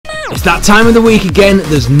It's that time of the week again.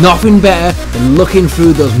 There's nothing better than looking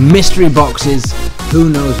through those mystery boxes. Who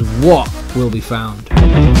knows what will be found.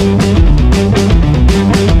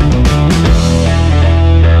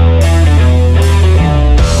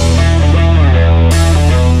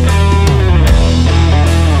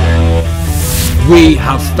 We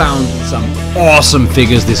have found some awesome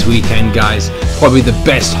figures this weekend, guys. Probably the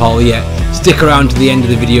best haul yet. Stick around to the end of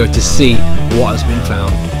the video to see what has been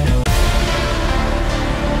found.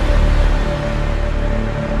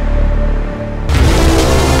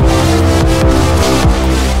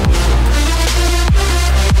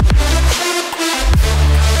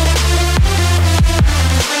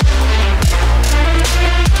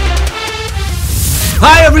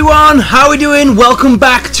 Hi everyone, how are we doing? Welcome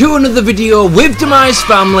back to another video with Demize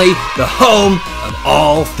Family, the home of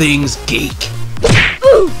all things geek.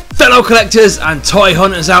 Fellow collectors and toy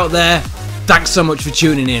hunters out there, thanks so much for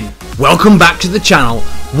tuning in. Welcome back to the channel.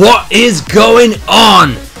 What is going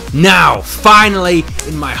on? Now, finally,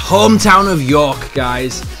 in my hometown of York,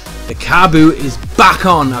 guys, the Carboot is back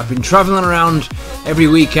on. I've been traveling around every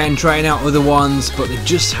weekend trying out other ones, but they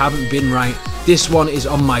just haven't been right. This one is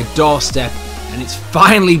on my doorstep. And it's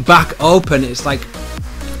finally back open. It's like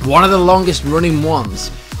one of the longest running ones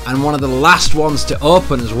and one of the last ones to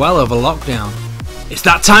open as well over lockdown. It's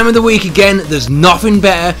that time of the week again. There's nothing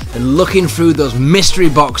better than looking through those mystery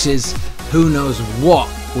boxes. Who knows what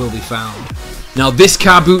will be found. Now this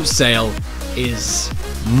Carboot sale is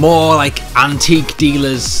more like antique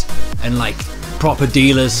dealers and like proper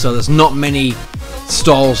dealers, so there's not many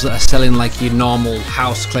stalls that are selling like your normal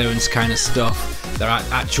house clearance kind of stuff. They're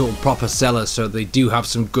actual proper sellers, so they do have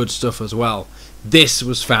some good stuff as well. This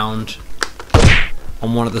was found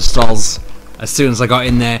on one of the stalls as soon as I got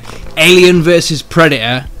in there. Alien vs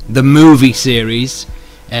Predator, the movie series.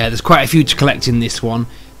 There's quite a few to collect in this one.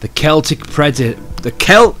 The Celtic Predator.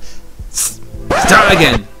 Start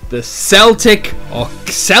again. The Celtic or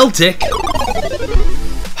Celtic.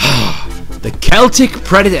 The Celtic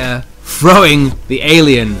Predator throwing the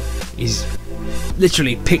alien. He's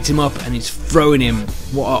literally picked him up and he's throwing him.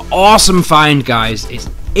 What an awesome find, guys. It's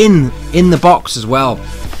in the box as well.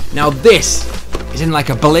 Now this is in like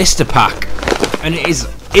a ballista pack and it is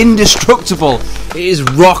indestructible. It is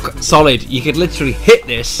rock solid. You could literally hit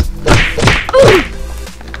this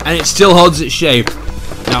and it still holds its shape.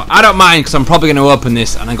 Now I don't mind because I'm probably going to open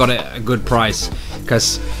this and I got it at a good price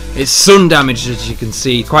because it's sun damaged, as you can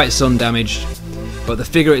see, quite sun damaged, but the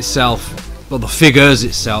figure itself, well, the figures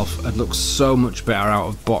itself, it looks so much better out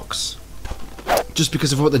of box. Just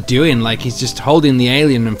because of what they're doing, like he's just holding the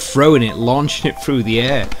alien and throwing it, launching it through the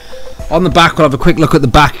air. On the back, we'll have a quick look at the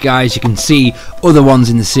back, guys. You can see other ones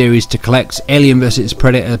in the series to collect. Alien vs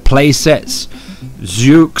Predator play sets.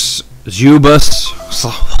 Zubus.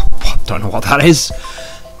 Don't know what that is.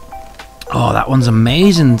 Oh, that one's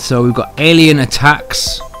amazing. So we've got Alien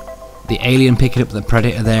Attacks. The alien picking up the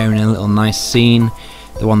Predator there in a little nice scene.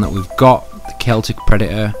 The one that we've got, the Celtic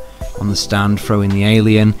Predator on the stand throwing the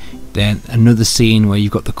alien. Then another scene where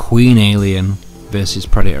you've got the Queen Alien versus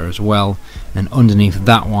Predator as well. And underneath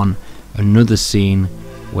that one, another scene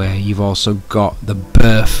where you've also got the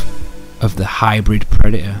birth of the hybrid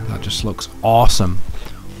Predator. That just looks awesome.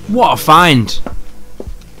 What a find!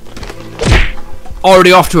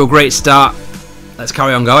 Already off to a great start. Let's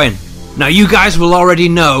carry on going. Now you guys will already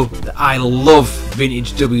know that I love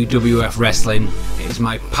vintage WWF wrestling. It is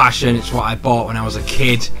my passion. It's what I bought when I was a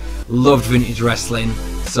kid. Loved vintage wrestling.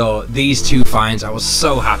 So these two finds I was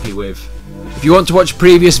so happy with. If you want to watch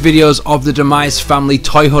previous videos of the Demize Family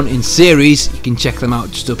toy hunting series, you can check them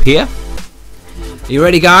out just up here. Are you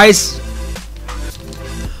ready, guys?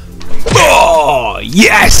 Oh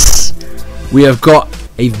yes! We have got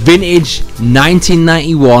a vintage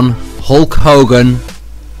 1991 Hulk Hogan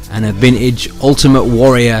and a vintage Ultimate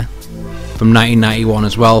Warrior from 1991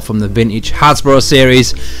 as well, from the vintage Hasbro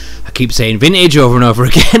series. I keep saying vintage over and over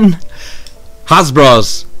again.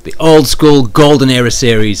 Hasbro's, the old school golden era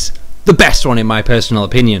series, the best one in my personal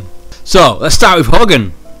opinion. So let's start with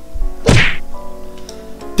Hogan.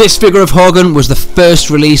 This figure of Hogan was the first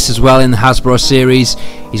release as well in the Hasbro series.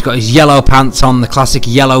 He's got his yellow pants on, the classic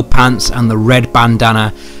yellow pants and the red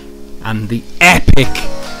bandana and the epic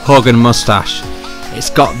Hogan mustache. It's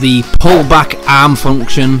got the pull back arm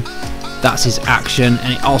function, that's his action,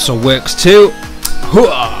 and it also works too.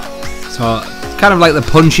 So kind of like the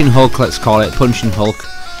punching Hulk, let's call it, punching Hulk.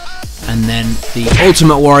 And then the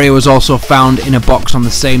Ultimate Warrior was also found in a box on the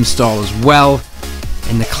same stall as well,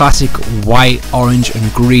 in the classic white, orange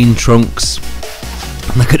and green trunks.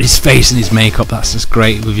 Look at his face and his makeup, that's just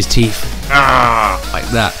great, with his teeth like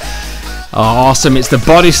that. Oh, awesome. It's the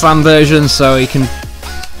body slam version, so he can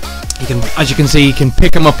as you can see, you can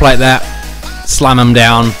pick them up like that, slam them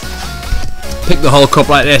down, pick the Hulk up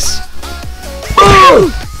like this,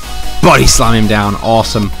 body slam him down.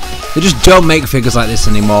 Awesome. They just don't make figures like this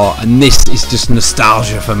anymore, and this is just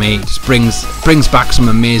nostalgia for me. It just brings back some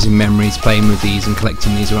amazing memories playing with these and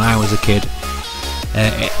collecting these when I was a kid.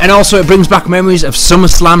 And also it brings back memories of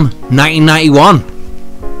SummerSlam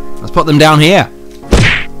 1991. Let's put them down here.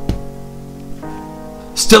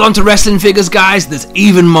 Still onto wrestling figures, guys. There's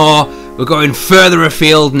even more. We're going further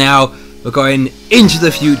afield now. We're going into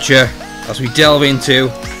the future as we delve into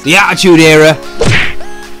the Attitude Era.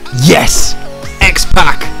 Yes!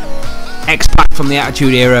 X-Pac from the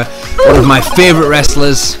Attitude Era. One of my favourite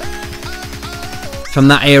wrestlers from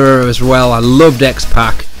that era as well. I loved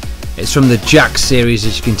X-Pac. It's from the Jack series,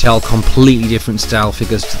 as you can tell, completely different style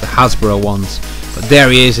figures to the Hasbro ones. But there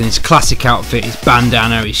he is in his classic outfit, his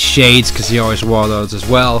bandana, his shades, because he always wore those as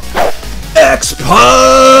well.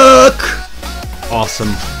 X-Pac!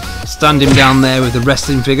 Awesome. Stand him down there with the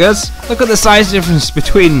wrestling figures. Look at the size difference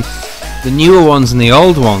between the newer ones and the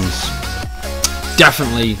old ones.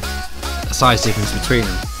 Definitely a size difference between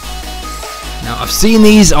them. Now, I've seen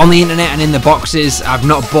these on the internet and in the boxes. I've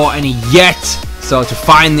not bought any yet. So to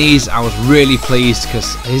find these, I was really pleased,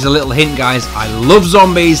 because here's a little hint, guys. I love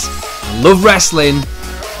zombies. I love wrestling.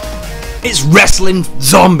 It's wrestling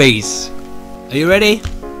zombies. Are you ready?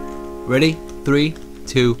 Ready? 3,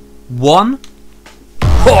 2, 1.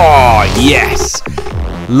 Oh, yes.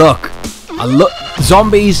 Look. I love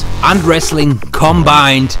zombies and wrestling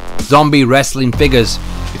combined. Zombie wrestling figures.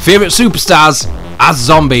 Your favourite superstars as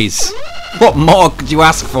zombies. What more could you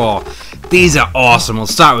ask for? These are awesome. We'll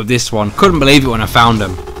start with this one. Couldn't believe it when I found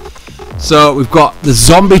them. So we've got the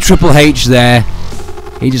zombie Triple H there.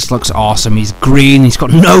 He just looks awesome. He's green. He's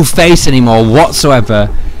got no face anymore whatsoever.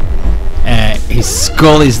 His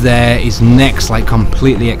skull is there. His neck's like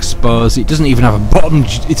completely exposed. It doesn't even have a bottom.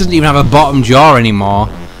 It doesn't even have a bottom jaw anymore.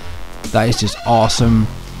 That is just awesome.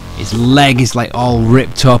 His leg is like all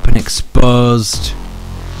ripped up and exposed.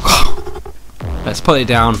 Let's put it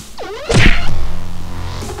down.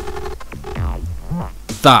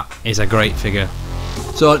 That is a great figure.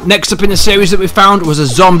 So next up in the series that we found was a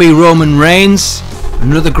zombie Roman Reigns.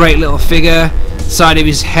 Another great little figure. Side of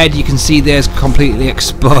his head you can see there's completely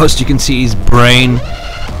exposed. You can see his brain.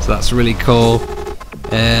 So that's really cool.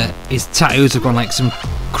 His tattoos have gone like some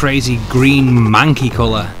crazy green manky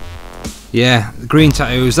colour. Yeah, green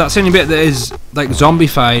tattoos. That's the only bit that is like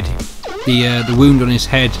zombified. The wound on his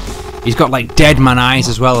head. He's got like dead man eyes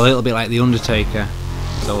as well, a little bit like the Undertaker.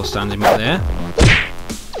 So we'll stand him up there.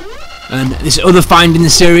 And this other find in the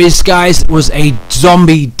series, guys, was a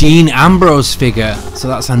zombie Dean Ambrose figure. So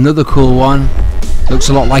that's another cool one. Looks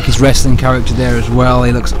a lot like his wrestling character there as well.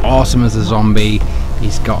 He looks awesome as a zombie.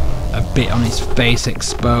 He's got a bit on his face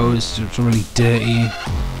exposed. It's really dirty.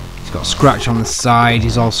 He's got a scratch on the side.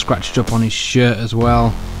 He's all scratched up on his shirt as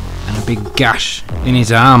well. And a big gash in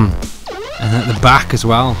his arm. And at the back as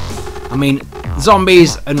well. I mean,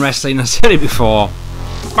 zombies and wrestling, I said it before.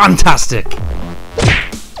 Fantastic.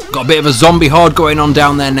 Got a bit of a zombie horde going on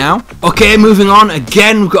down there now. Okay, moving on.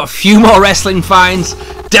 Again, we've got a few more wrestling finds.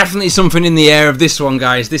 Definitely something in the air of this one,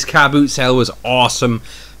 guys. This Carboot sale was awesome.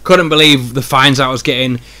 Couldn't believe the finds I was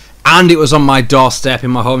getting. And it was on my doorstep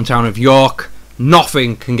in my hometown of York.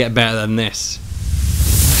 Nothing can get better than this.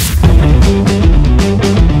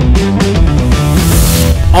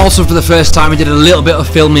 Also, for the first time, I did a little bit of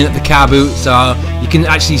filming at the Carboot, so you can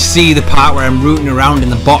actually see the part where I'm rooting around in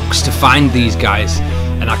the box to find these guys.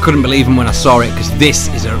 And I couldn't believe them when I saw it, because this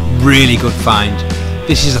is a really good find.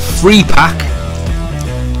 This is a free pack.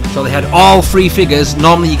 So they had all 3 figures.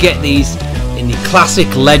 Normally you get these in the Classic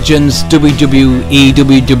Legends WWE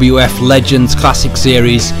WWF Legends Classic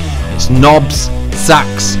Series. It's Knobs,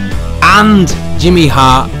 Sax, and Jimmy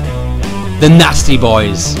Hart, the Nasty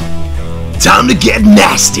Boys. Time to get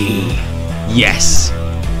nasty. Yes.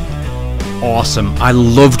 Awesome. I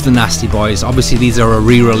loved the Nasty Boys. Obviously these are a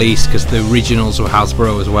re-release because the originals were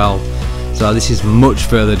Hasbro as well. So this is much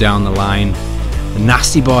further down the line. The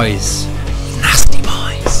Nasty Boys. Nasty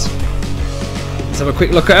Boys. Let's have a quick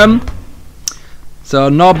look at them. So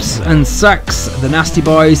Knobs and Sax, the Nasty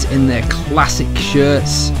Boys in their classic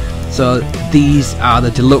shirts. So these are the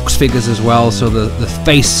deluxe figures as well. So the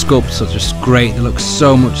face sculpts are just great. They look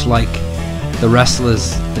so much like the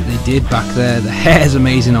wrestlers that they did back there. The hair's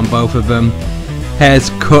amazing on both of them.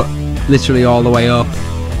 Hair's cut literally all the way up,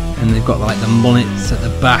 and they've got like the mullets at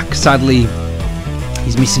the back. Sadly,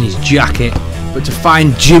 he's missing his jacket, but to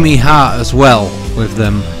find Jimmy Hart as well with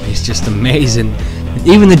them is just amazing.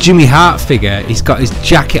 Even the Jimmy Hart figure, he's got his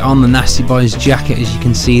jacket on, the Nasty Boys jacket, as you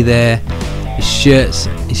can see there. His shirt's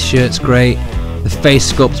His shirt's great. The face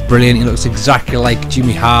sculpt's brilliant. He looks exactly like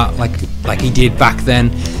Jimmy Hart, like he did back then.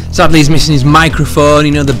 Sadly, he's missing his microphone,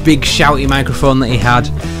 you know, the big shouty microphone that he had.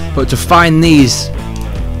 But to find these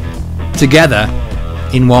together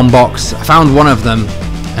in one box, I found one of them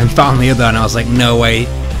and found the other, and I was like, no way,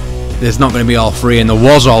 there's not going to be all three, and there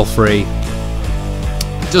was all three.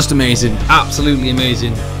 Just amazing, absolutely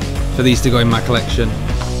amazing for these to go in my collection.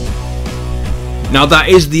 Now that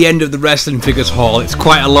is the end of the wrestling figures haul. It's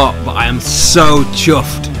quite a lot, but I am so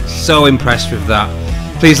chuffed, so impressed with that.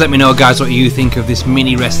 Please let me know, guys, what you think of this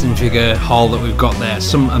mini wrestling figure haul that we've got there.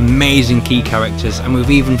 Some amazing key characters, and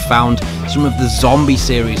we've even found some of the zombie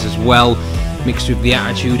series as well, mixed with the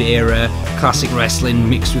Attitude Era, classic wrestling,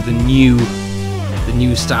 mixed with the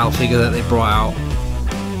new style figure that they brought out.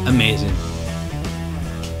 Amazing.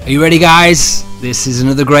 Are you ready, guys? This is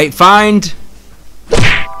another great find.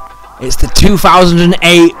 It's the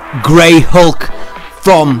 2008 Grey Hulk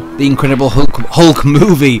from the Incredible Hulk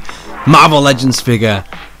movie, Marvel Legends figure.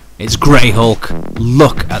 It's Grey Hulk.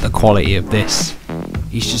 Look at the quality of this.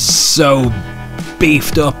 He's just so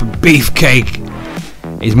beefed up and beefcake.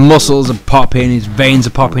 His muscles are popping, his veins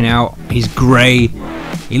are popping out. He's grey.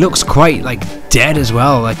 He looks quite like dead as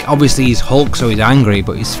well. Like, obviously he's Hulk, so he's angry,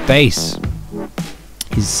 but his face,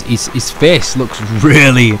 his face looks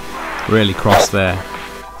really, really cross there.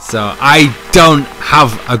 So I don't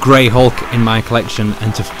have a Grey Hulk in my collection,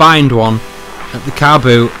 and to find one at the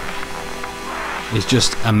Carboot is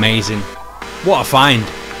just amazing. What a find.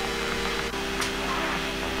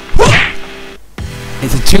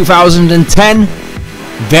 It's a 2010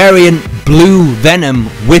 variant Blue Venom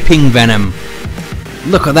Whipping Venom.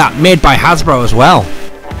 Look at that, made by Hasbro as well.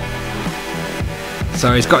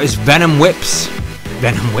 So he's got his Venom whips.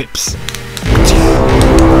 Venom whips.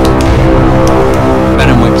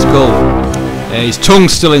 Venom whips, cool. His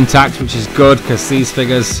tongue's still intact, which is good, because these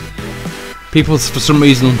figures, people for some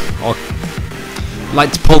reason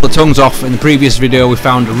like to pull the tongues off. In the previous video we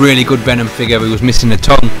found a really good Venom figure who was missing a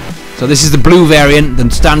tongue. So this is the blue variant. The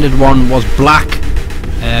standard one was black,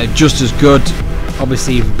 just as good.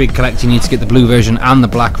 Obviously, if you're a big collector, you need to get the blue version and the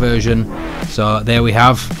black version. So there we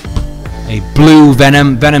have a blue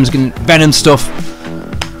Venom. Venom stuff.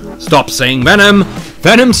 Stop saying Venom.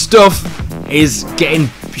 Venom stuff is getting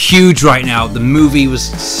huge right now. The movie was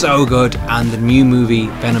so good, and the new movie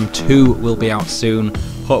Venom 2 will be out soon.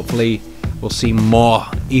 Hopefully we'll see more,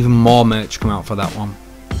 even more merch come out for that one.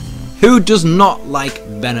 Who does not like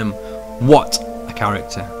Venom? What a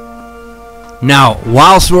character. Now,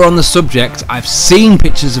 whilst we're on the subject, I've seen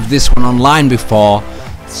pictures of this one online before.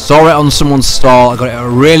 Saw it on someone's stall. I got it at a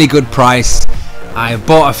really good price. I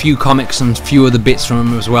bought a few comics and a few other bits from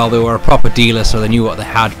them as well. They were a proper dealer, so they knew what they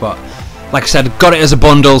had. But like I said, got it as a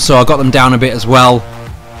bundle, so I got them down a bit as well.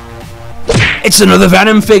 It's another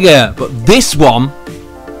Venom figure, but this one,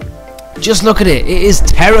 just look at it. It is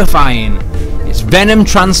terrifying. It's Venom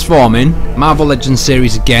transforming, Marvel Legends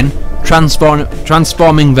series again,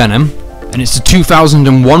 transforming Venom, and it's a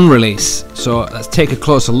 2001 release. So let's take a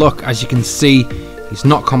closer look. As you can see, he's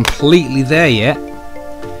not completely there yet.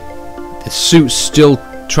 The suit's still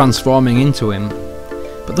transforming into him,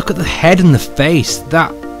 but look at the head and the face.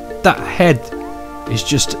 That head is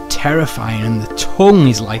just terrifying, and the tongue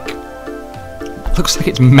is like, looks like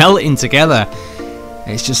it's melting together.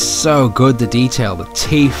 It's just so good, the detail, the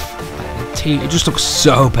teeth, it just looks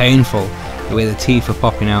so painful the way the teeth are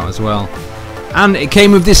popping out as well. And it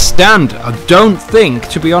came with this stand. I don't think,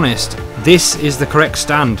 to be honest, this is the correct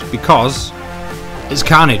stand, because it's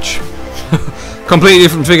Carnage. Completely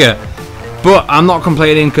different figure. But I'm not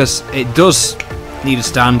complaining, because it does need a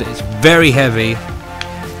stand. It's very heavy.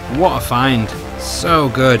 What a find. So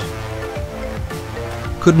good.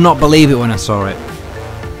 Could not believe it when I saw it.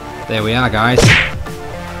 There we are, guys.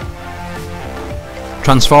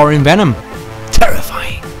 Transforming Venom.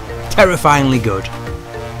 Terrifying. Terrifyingly good.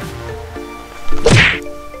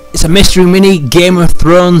 It's a mystery mini Game of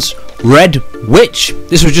Thrones Red Witch.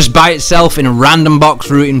 This was just by itself in a random box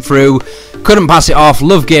rooting through. Couldn't pass it off.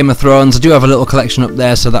 Love Game of Thrones. I do have a little collection up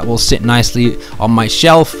there, so that will sit nicely on my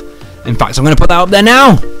shelf. In fact, I'm going to put that up there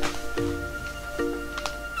now.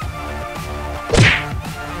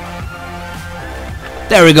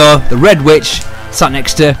 There we go. The Red Witch sat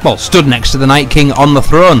next to, well, stood next to the Night King on the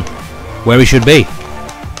throne, where he should be.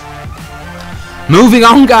 Moving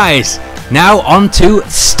on, guys. Now on to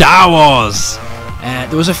Star Wars.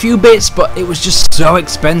 There was a few bits, but it was just so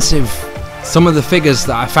expensive. Some of the figures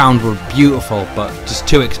that I found were beautiful, but just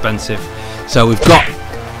too expensive. So we've got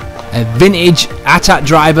a vintage AT-AT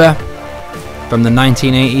driver from the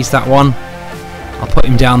 1980s, that one. I'll put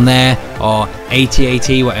him down there, or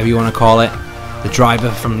AT-AT, whatever you want to call it. the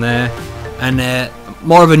driver from there. And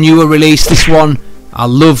more of a newer release, this one. I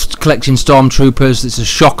loved collecting Stormtroopers. It's a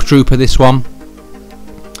Shock Trooper, this one.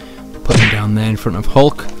 Put him down there in front of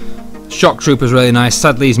Hulk. Shock Trooper's really nice.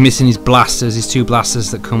 Sadly, he's missing his blasters, his 2 blasters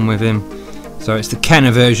that come with him. So it's the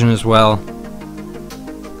Kenner version as well.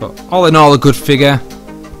 But all in all, a good figure.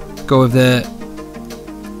 Go with the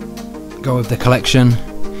collection.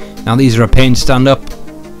 Now these are a pain to stand up.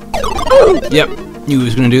 Yep, knew he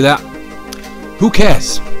was going to do that. Who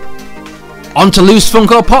cares? On to loose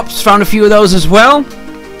Funko Pops. Found a few of those as well.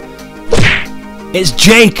 It's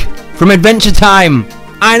Jake from Adventure Time.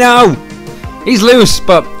 I know. He's loose,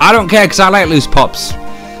 but I don't care because I like loose pops.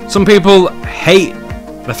 Some people hate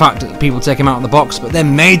the fact that people take them out of the box, but they're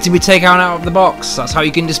made to be taken out of the box. That's how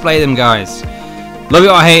you can display them, guys. Love it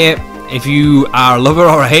or hate it. If you are a lover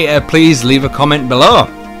or a hater, please leave a comment below.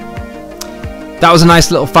 That was a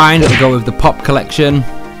nice little find. It'll go with the pop collection,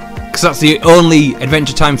 because that's the only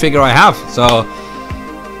Adventure Time figure I have. So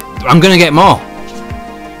I'm gonna get more.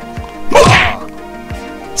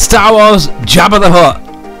 Star Wars Jabba the Hutt.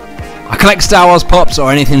 I collect Star Wars pops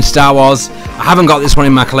or anything Star Wars. I haven't got this one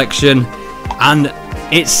in my collection, and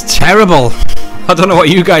it's terrible. I don't know what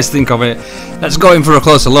you guys think of it. Let's go in for a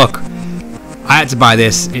closer look. I had to buy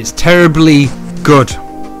this. It's terribly good.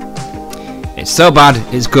 It's so bad,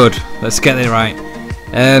 it's good. Let's get it right.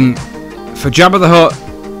 For Jabba the Hutt,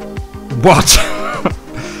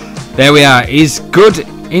 what? There we are. He's good.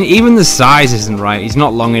 Even the size isn't right. He's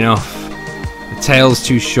not long enough. The tail's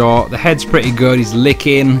too short. The head's pretty good. He's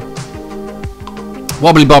licking.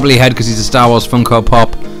 Wobbly bobbly head because he's a Star Wars Funko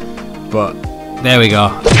Pop. But there we go.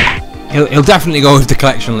 He'll definitely go with the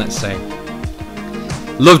collection, let's say.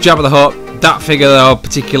 Love Jabba the Hutt. That figure though,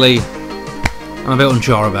 particularly, I'm a bit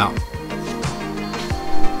unsure about.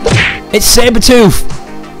 It's Sabretooth.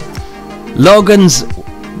 Logan's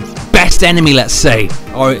best enemy, let's say,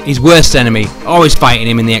 or his worst enemy. Always fighting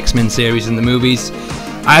him in the X-Men series and the movies.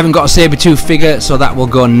 I haven't got a Sabretooth figure, so that will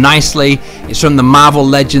go nicely. It's from the Marvel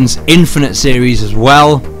Legends Infinite series as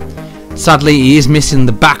well. Sadly, he is missing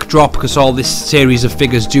the backdrop, because all this series of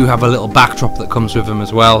figures do have a little backdrop that comes with them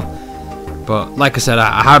as well. But like I said,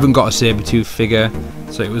 I haven't got a Sabretooth figure,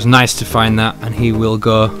 so it was nice to find that, and he will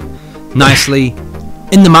go nicely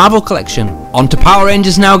in the Marvel collection. On to Power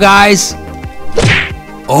Rangers now, guys.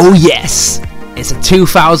 Oh yes, it's a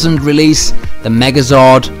 2000 release, the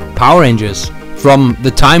Megazord Power Rangers from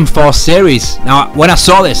the Time Force series. Now, when I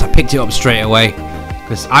saw this, I picked it up straight away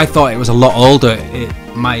because I thought it was a lot older.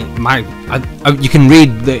 You can read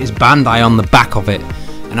his Bandai on the back of it,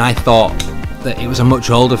 and I thought that it was a much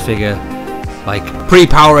older figure, like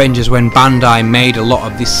pre-Power Rangers, when Bandai made a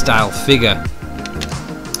lot of this style figure.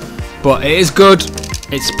 But it is good.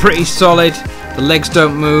 It's pretty solid. The legs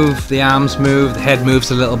don't move, the arms move, the head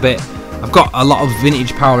moves a little bit. I've got a lot of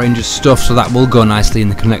vintage Power Rangers stuff, so that will go nicely in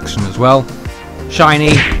the collection as well.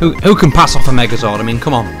 Shiny. Who can pass off a Megazord? I mean,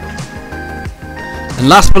 come on. And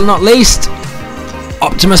last but not least,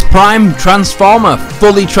 Optimus Prime Transformer,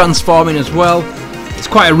 fully transforming as well. It's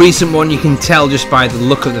quite a recent one, you can tell just by the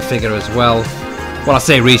look of the figure as well. Well, I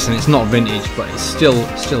say recent, it's not vintage, but it's still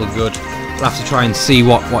good. We'll have to try and see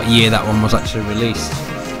what year that one was actually released.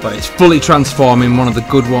 But it's fully transforming, one of the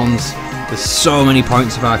good ones. There's so many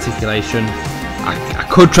points of articulation. I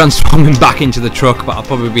could transform him back into the truck, but I'll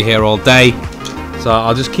probably be here all day, so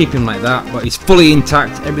I'll just keep him like that. But he's fully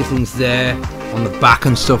intact, everything's there on the back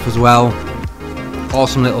and stuff as well.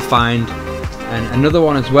 Awesome little find. And another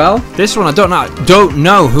one as well. This one, I don't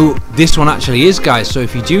know who this one actually is, guys, so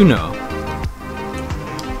if you do know,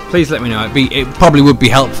 please let me know. It probably would be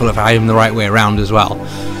helpful if I had him the right way around as well.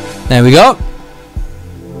 There we go.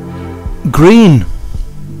 Green,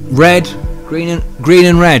 red, green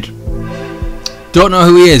and red. Don't know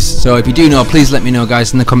who he is, so if you do know, please let me know,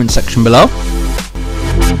 guys, in the comment section below.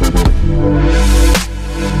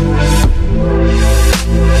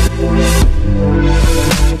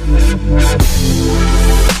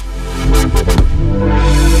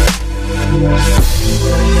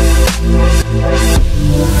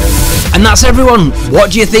 And that's everyone.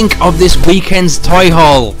 What do you think of this weekend's toy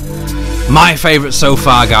haul? My favourite so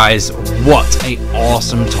far, guys. What a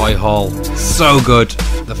awesome toy haul. So good.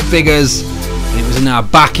 The figures, and it was in our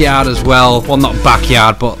backyard as well. Well, not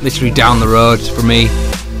backyard, but literally down the road for me.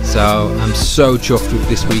 So I'm so chuffed with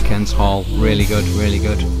this weekend's haul. Really good, really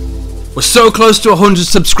good. We're so close to 100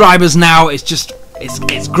 subscribers now.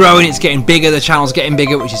 It's growing, it's getting bigger, the channel's getting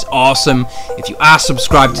bigger, which is awesome. If you are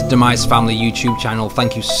subscribed to Demize Family YouTube channel,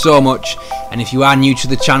 thank you so much. And if you are new to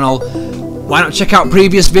the channel, Why not check out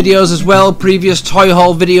previous videos as well, previous toy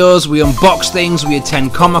haul videos. We unbox things, we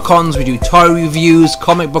attend Comic Cons, we do toy reviews,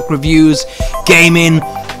 comic book reviews, gaming.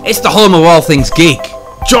 It's the home of all things geek.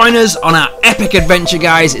 Join us on our epic adventure,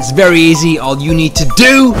 guys. It's very easy. All you need to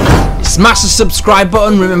do is smash the subscribe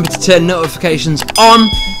button, remember to turn notifications on,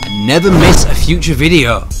 and never miss a future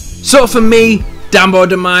video. So for me, Dambo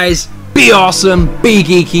Demize, be awesome, be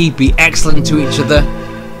geeky, be excellent to each other.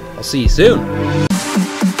 I'll see you soon.